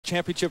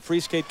Championship free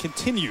skate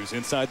continues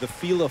inside the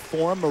Fila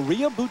Forum.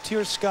 Maria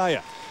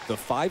Butyrskaya, the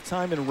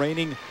 5-time and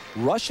reigning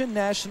Russian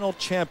national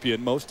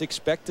champion. Most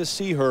expect to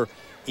see her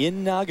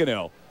in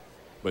Nagano,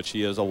 but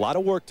she has a lot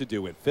of work to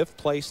do in 5th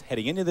place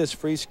heading into this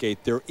free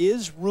skate. There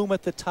is room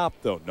at the top,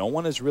 though. No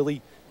one has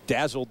really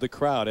dazzled the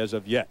crowd as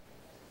of yet.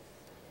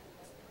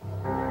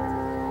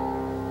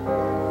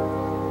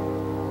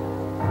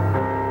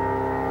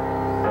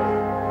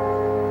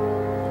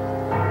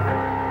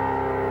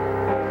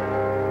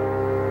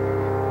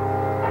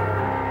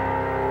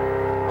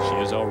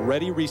 She has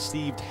already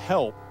received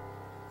help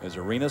as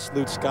Irina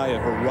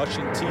Slutskaya, her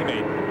Russian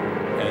teammate,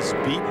 has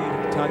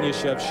beaten Tanya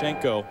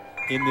Shevchenko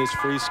in this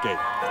free skate.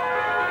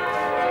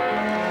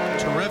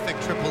 Terrific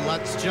triple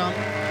Lutz jump.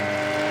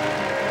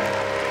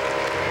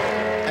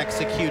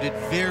 Executed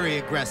very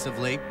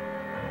aggressively.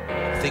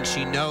 I think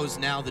she knows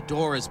now the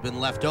door has been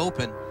left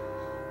open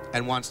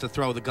and wants to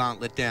throw the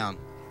gauntlet down.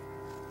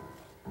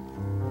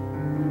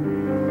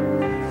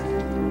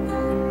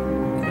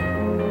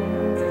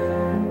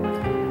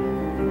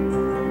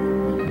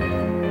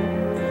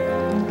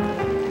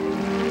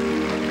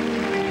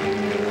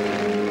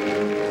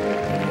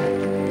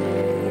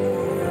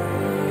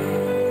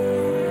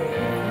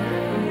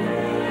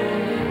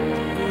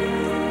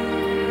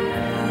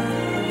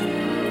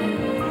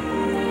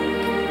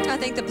 I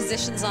think the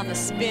positions on the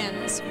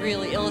spins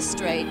really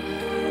illustrate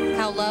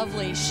how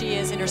lovely she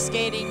is in her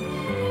skating,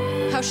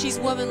 how she's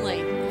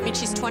womanly. I mean,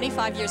 she's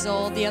 25 years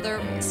old. The other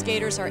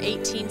skaters are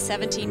 18,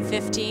 17,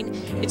 15.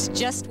 It's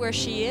just where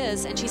she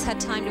is, and she's had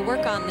time to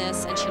work on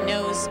this, and she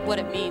knows what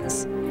it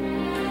means.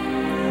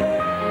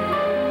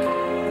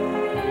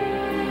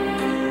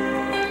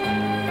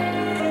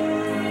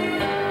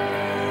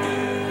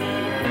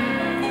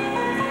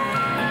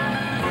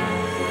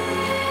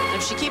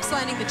 She keeps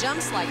landing the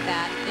jumps like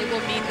that, it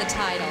will mean the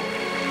title.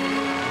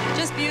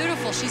 Just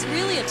beautiful. She's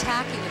really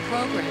attacking the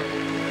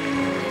program.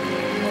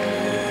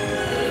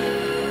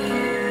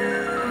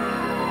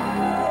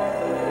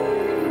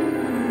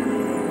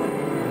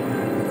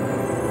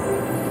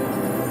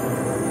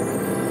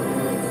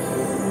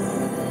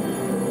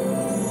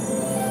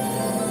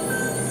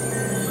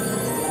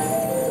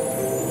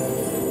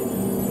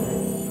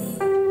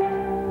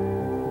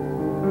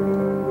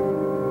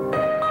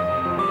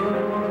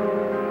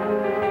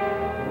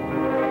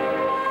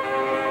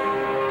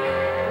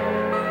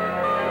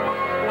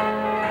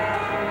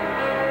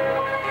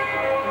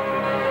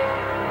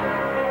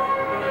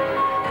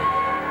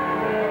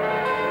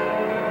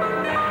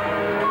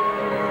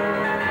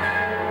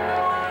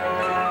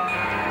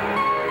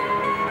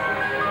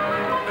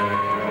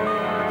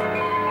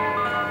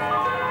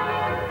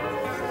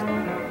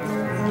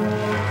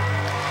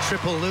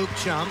 Triple loop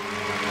jump.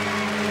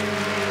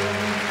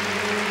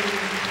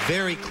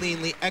 Very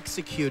cleanly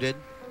executed.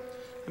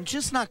 I'm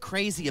just not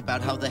crazy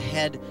about how the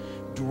head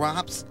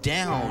drops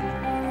down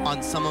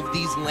on some of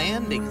these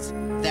landings.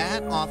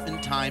 That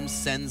oftentimes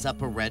sends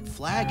up a red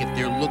flag if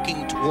they're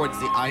looking towards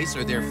the ice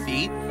or their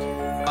feet.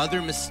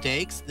 Other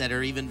mistakes that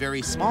are even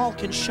very small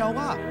can show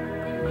up.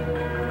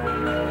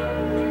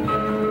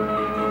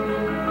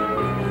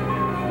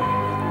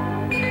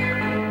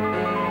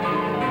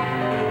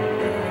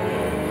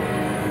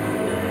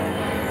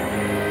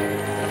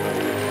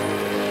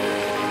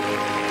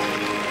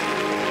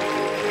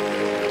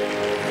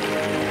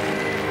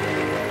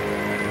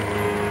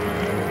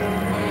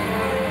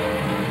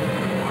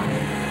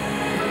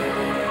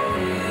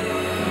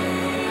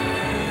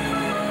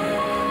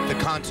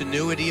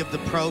 Continuity of the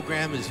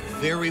program is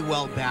very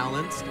well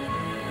balanced.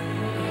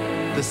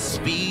 The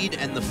speed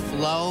and the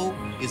flow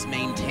is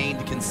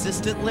maintained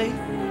consistently,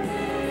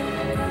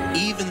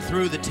 even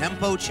through the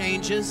tempo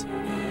changes.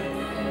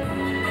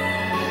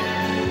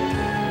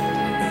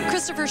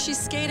 Christopher, she's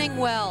skating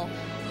well,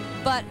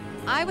 but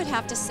I would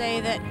have to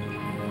say that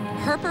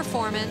her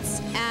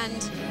performance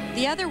and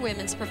the other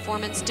women's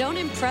performance don't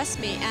impress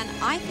me, and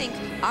I think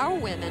our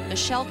women,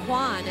 Michelle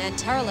Kwan and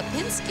Tara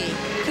Lipinski,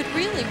 could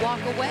really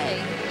walk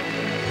away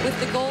with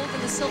the gold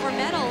and the silver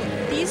medal.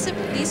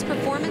 These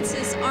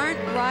performances aren't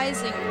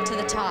rising to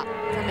the top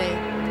for me.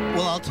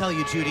 Well, I'll tell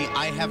you, Judy,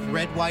 I have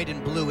red, white,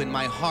 and blue in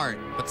my heart,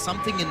 but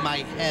something in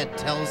my head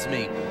tells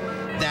me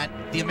that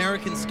the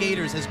American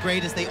skaters, as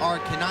great as they are,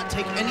 cannot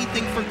take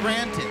anything for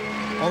granted,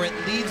 or it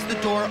leaves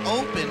the door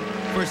open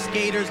for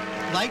skaters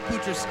like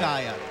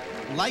Butyrskaya,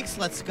 like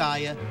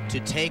Slutskaya, to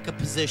take a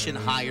position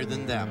higher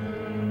than them.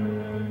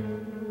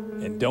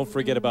 And don't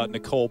forget about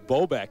Nicole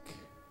Bobek.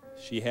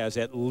 She has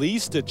at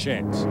least a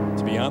chance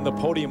to be on the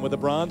podium with a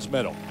bronze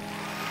medal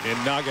in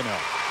Nagano.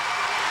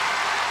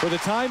 For the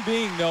time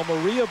being, though,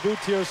 Maria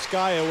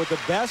Butyrskaya with the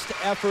best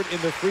effort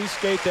in the free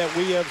skate that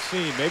we have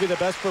seen. Maybe the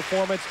best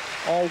performance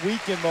all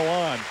week in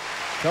Milan,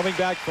 coming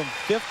back from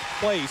 5th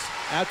place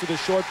after the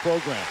short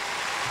program.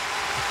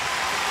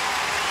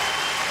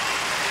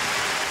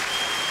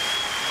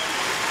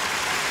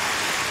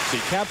 She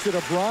captured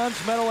a bronze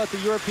medal at the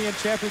European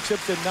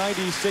Championships in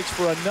 '96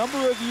 for a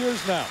number of years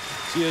now.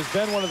 She has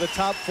been one of the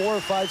top 4 or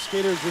 5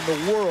 skaters in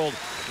the world.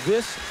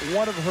 This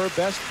one of her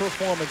best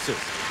performances.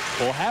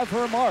 We'll have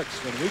her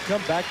marks when we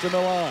come back to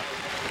Milan.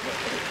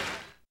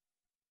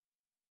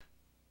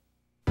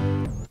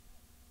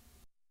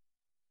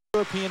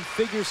 European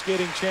Figure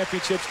Skating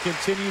Championships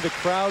continue. The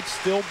crowd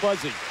still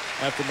buzzing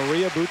after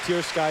Maria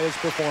Butyrskaya's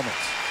performance.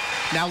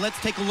 Now let's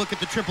take a look at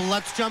the triple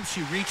Lutz jump.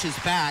 She reaches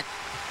back.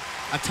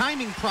 A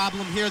timing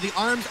problem here. The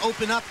arms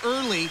open up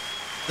early.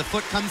 The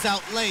foot comes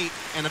out late,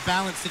 and a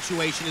balance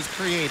situation is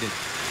created.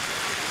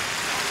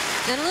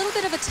 And a little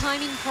bit of a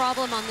timing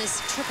problem on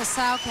this triple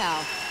sow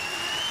cow.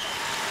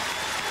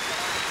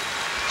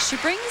 She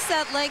brings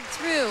that leg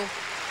through.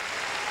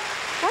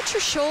 Watch her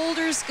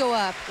shoulders go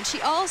up. And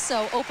she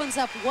also opens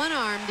up one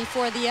arm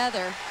before the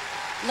other.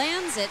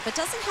 Lands it, but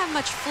doesn't have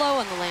much flow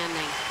on the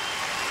landing.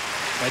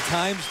 At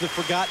times, the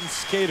forgotten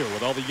skater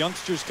with all the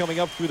youngsters coming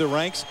up through the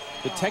ranks.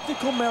 The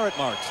technical merit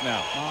marks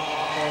now.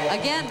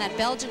 Again, that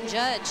Belgian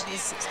judge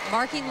is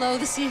marking low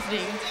this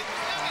evening.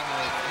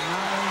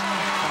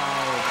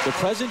 The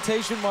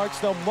presentation marks,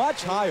 though,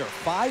 much higher.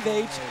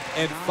 5.8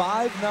 and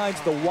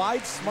 5.9. The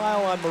wide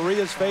smile on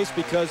Maria's face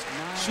because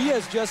she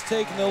has just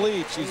taken the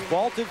lead. She's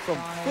vaulted from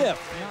 5th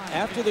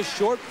after the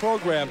short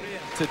program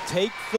to take